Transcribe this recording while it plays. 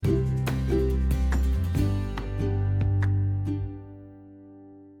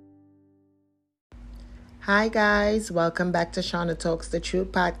Hi, guys. Welcome back to Shauna Talks the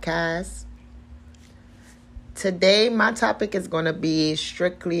Truth podcast. Today, my topic is going to be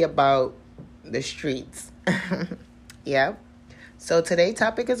strictly about the streets. Yep. So, today's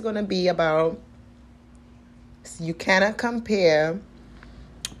topic is going to be about you cannot compare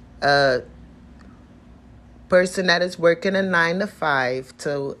a person that is working a 9 to 5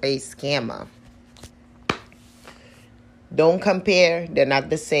 to a scammer. Don't compare. They're not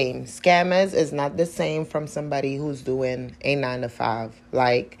the same. Scammers is not the same from somebody who's doing a 9 to 5.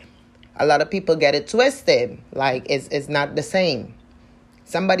 Like, a lot of people get it twisted. Like, it's not the same.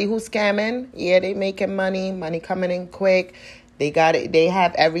 Somebody who's scamming, yeah, they making money coming in quick. They got it. They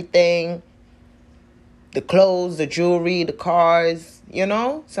have everything. The clothes, the jewelry, the cars,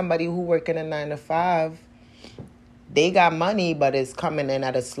 Somebody who working a 9 to 5. They got money, but it's coming in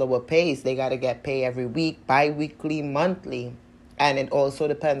at a slower pace. They got to get paid every week, bi-weekly, monthly. And it also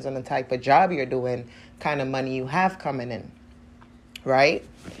depends on the type of job you're doing, kind of money you have coming in, right?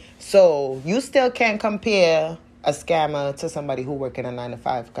 So you still can't compare a scammer to somebody who working a 9 to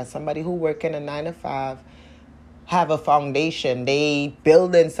 5, because somebody who working a 9 to 5 have a foundation. They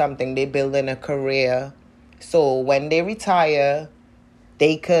building something. They building a career. So when they retire,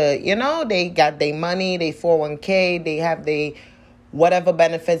 they could, they got their money, their 401k, they have their whatever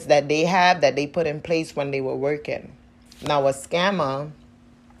benefits that they have that they put in place when they were working. Now, a scammer,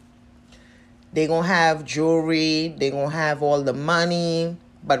 they going to have jewelry, they going to have all the money.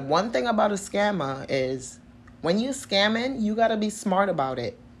 But one thing about a scammer is when you scamming, you got to be smart about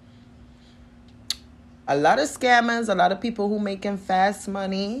it. A lot of scammers, a lot of people who making fast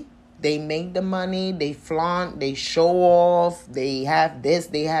money, they make the money, they flaunt, they show off, they have this,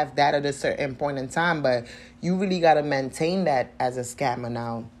 they have that at a certain point in time. But you really got to maintain that as a scammer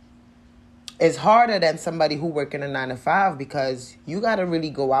now. It's harder than somebody who working a 9 to 5 because you got to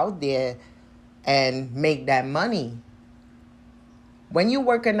really go out there and make that money. When you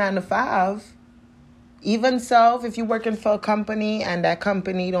work a 9 to 5, even so, if you're working for a company and that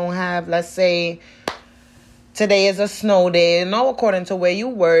company don't have, let's say, today is a snow day, according to where you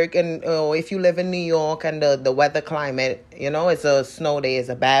work. And if you live in New York and the weather climate, it's a snow day, it's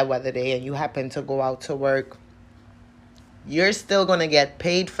a bad weather day, and you happen to go out to work, you're still going to get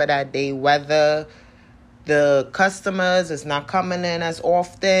paid for that day, whether the customers is not coming in as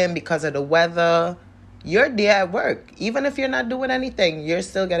often because of the weather. You're there at work. Even if you're not doing anything, you're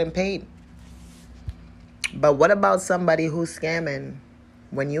still getting paid. But what about somebody who's scamming?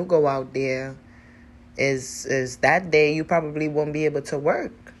 When you go out there, is that day you probably won't be able to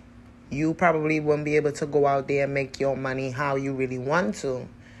work. You probably won't be able to go out there and make your money how you really want to.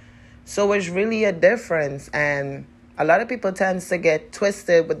 So it's really a difference. And a lot of people tend to get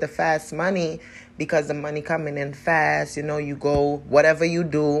twisted with the fast money because the money coming in fast. You go, whatever you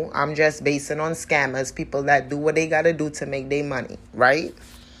do, I'm just basing on scammers, people that do what they got to do to make their money, right?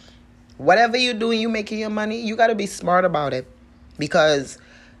 Whatever you do and you making your money, you got to be smart about it, because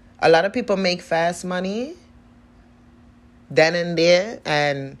a lot of people make fast money then and there.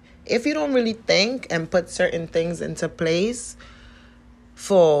 And if you don't really think and put certain things into place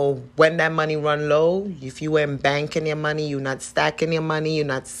for when that money run low, if you ain't banking your money, you're not stacking your money, you're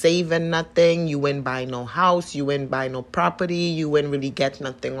not saving nothing, you ain't buy no house, you ain't buy no property, you ain't really get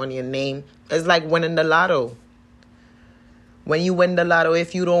nothing on your name. It's like winning the lotto. When you win the lotto,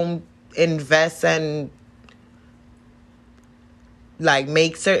 if you don't invest and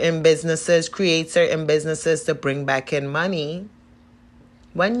make certain businesses, create certain businesses to bring back in money,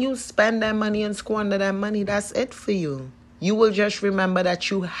 when you spend that money and squander that money, that's it for you. You will just remember that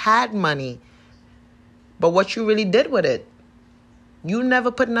you had money, but what you really did with it, you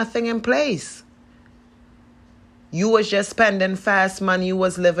never put nothing in place. You was just spending fast money. You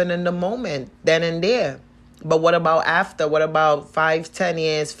was living in the moment then and there. But what about after? What about 5, 10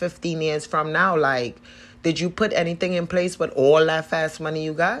 years, 15 years from now? Did you put anything in place with all that fast money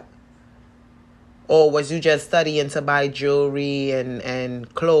you got? Or was you just studying to buy jewelry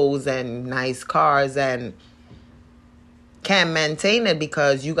and clothes and nice cars and can't maintain it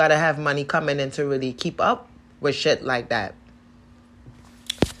because you got to have money coming in to really keep up with shit like that?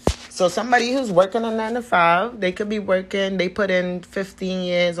 So somebody who's working a 9 to 5, they could be working, they put in 15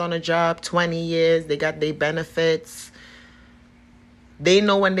 years on a job, 20 years, they got their benefits. They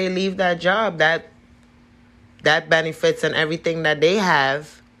know when they leave that job, that benefits and everything that they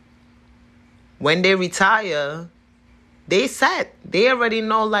have, when they retire, they set. They already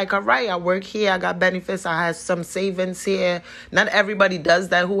know, all right, I work here, I got benefits, I have some savings here. Not everybody does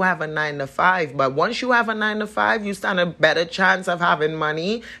that who have a 9 to 5. But once you have a 9 to 5, you stand a better chance of having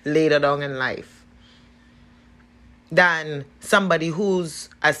money later on in life. than somebody who's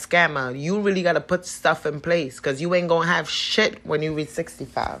a scammer. You really got to put stuff in place because you ain't going to have shit when you reach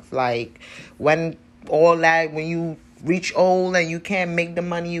 65. Like, when you reach old and you can't make the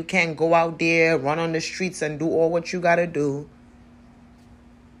money, you can't go out there, run on the streets and do all what you got to do.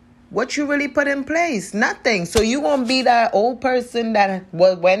 What you really put in place? Nothing. So you gonna be that old person that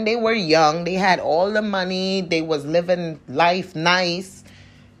was, when they were young, they had all the money, they was living life nice,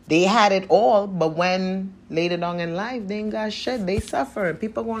 they had it all, but when later on in life, they ain't got shit, they suffer, and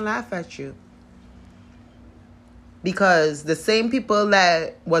people gonna laugh at you. Because the same people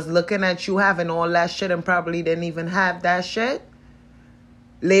that was looking at you having all that shit and probably didn't even have that shit,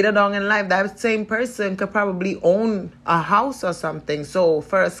 later on in life, that same person could probably own a house or something. So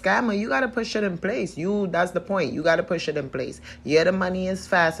for a scammer, you got to push it in place. That's the point. You got to push it in place. Yeah, the money is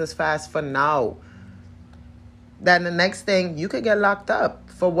fast for now. Then the next thing, you could get locked up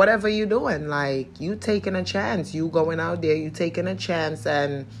for whatever you're doing. Like, you taking a chance. You going out there, you taking a chance.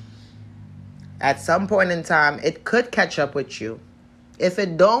 And at some point in time, it could catch up with you. If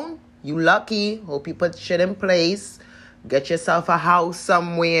it don't, you lucky. Hope you put shit in place. Get yourself a house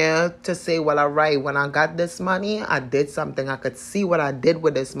somewhere to say, well, all right, when I got this money, I did something. I could see what I did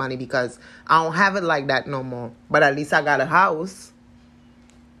with this money because I don't have it like that no more. But at least I got a house.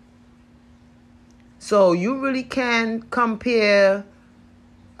 So you really can't compare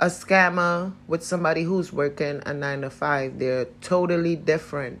a scammer with somebody who's working a 9 to 5. They're totally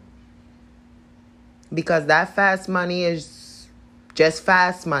different. Because that fast money is just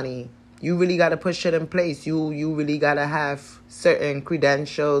fast money. You really got to push it in place. You really got to have certain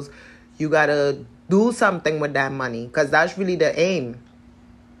credentials. You got to do something with that money because that's really the aim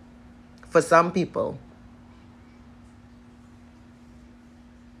for some people.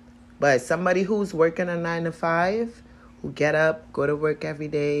 But somebody who's working a 9 to 5, who get up, go to work every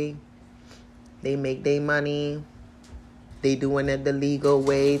day, they make their money, they doing it the legal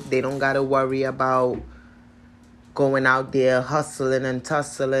way. They don't got to worry about going out there hustling and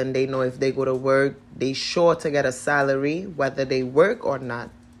tussling. They know if they go to work, they sure to get a salary, whether they work or not.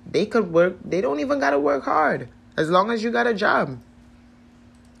 They could work. They don't even got to work hard. As long as you got a job.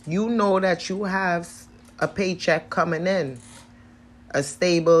 You know that you have a paycheck coming in. A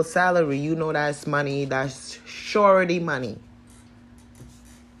stable salary. You know that's money. That's surety money.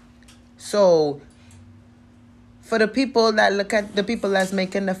 So for the people that look at the people that's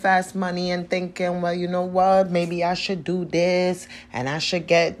making the fast money and thinking, well, you know what, maybe I should do this and I should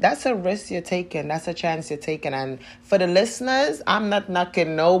get, that's a risk you're taking. That's a chance you're taking. And for the listeners, I'm not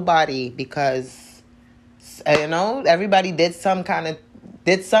knocking nobody because, everybody did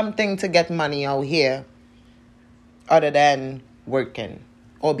something to get money out here other than working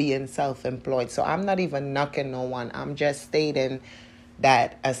or being self-employed. So I'm not even knocking no one. I'm just stating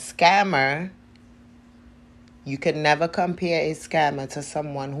that a scammer, you can never compare a scammer to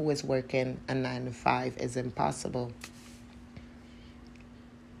someone who is working a 9 to 5. It's impossible.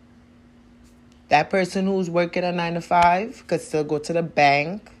 That person who's working a 9 to 5 could still go to the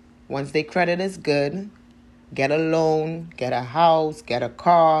bank once their credit is good, get a loan, get a house, get a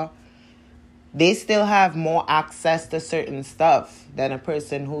car. They still have more access to certain stuff than a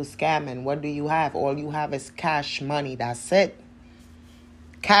person who's scamming. What do you have? All you have is cash money. That's it.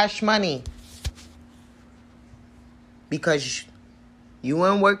 Cash money. Because you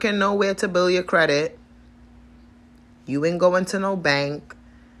ain't working nowhere to build your credit. You ain't going to no bank.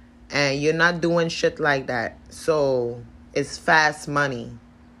 And you're not doing shit like that. So it's fast money.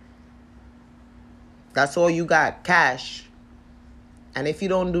 That's all you got. Cash. And if you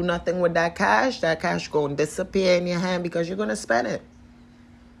don't do nothing with that cash going to disappear in your hand because you're going to spend it.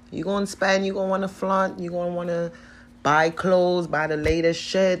 You're going to spend. You're going to want to flaunt. You're going to want to buy clothes, buy the latest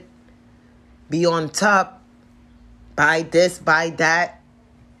shit. Be on top. Buy this, buy that.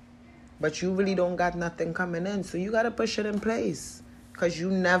 But you really don't got nothing coming in. So you got to push it in place. Because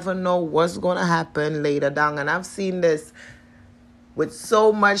you never know what's going to happen later down. And I've seen this with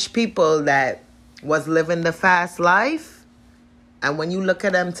so much people that was living the fast life. And when you look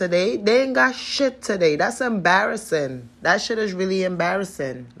at them today, they ain't got shit today. That's embarrassing. That shit is really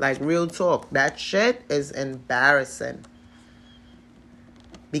embarrassing. Like, real talk. That shit is embarrassing.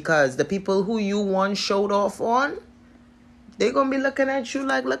 Because the people who you once showed off on, they're going to be looking at you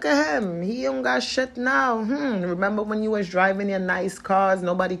like, look at him. He don't got shit now. Remember when you was driving your nice cars?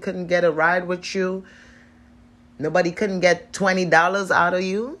 Nobody couldn't get a ride with you. Nobody couldn't get $20 out of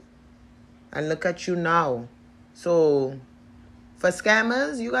you. And look at you now. So for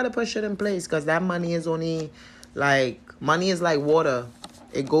scammers, you got to push it in place. Because that money is only money is like water.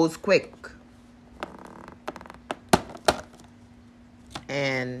 It goes quick.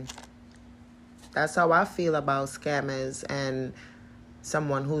 And That's how I feel about scammers and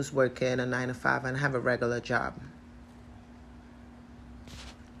someone who's working a 9 to 5 and have a regular job.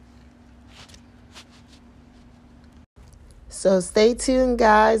 So stay tuned,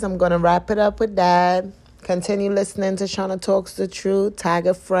 guys. I'm going to wrap it up with that. Continue listening to Shauna Talks the Truth. Tag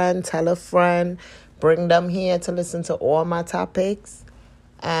a friend, tell a friend. Bring them here to listen to all my topics.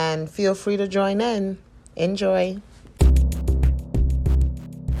 And feel free to join in. Enjoy.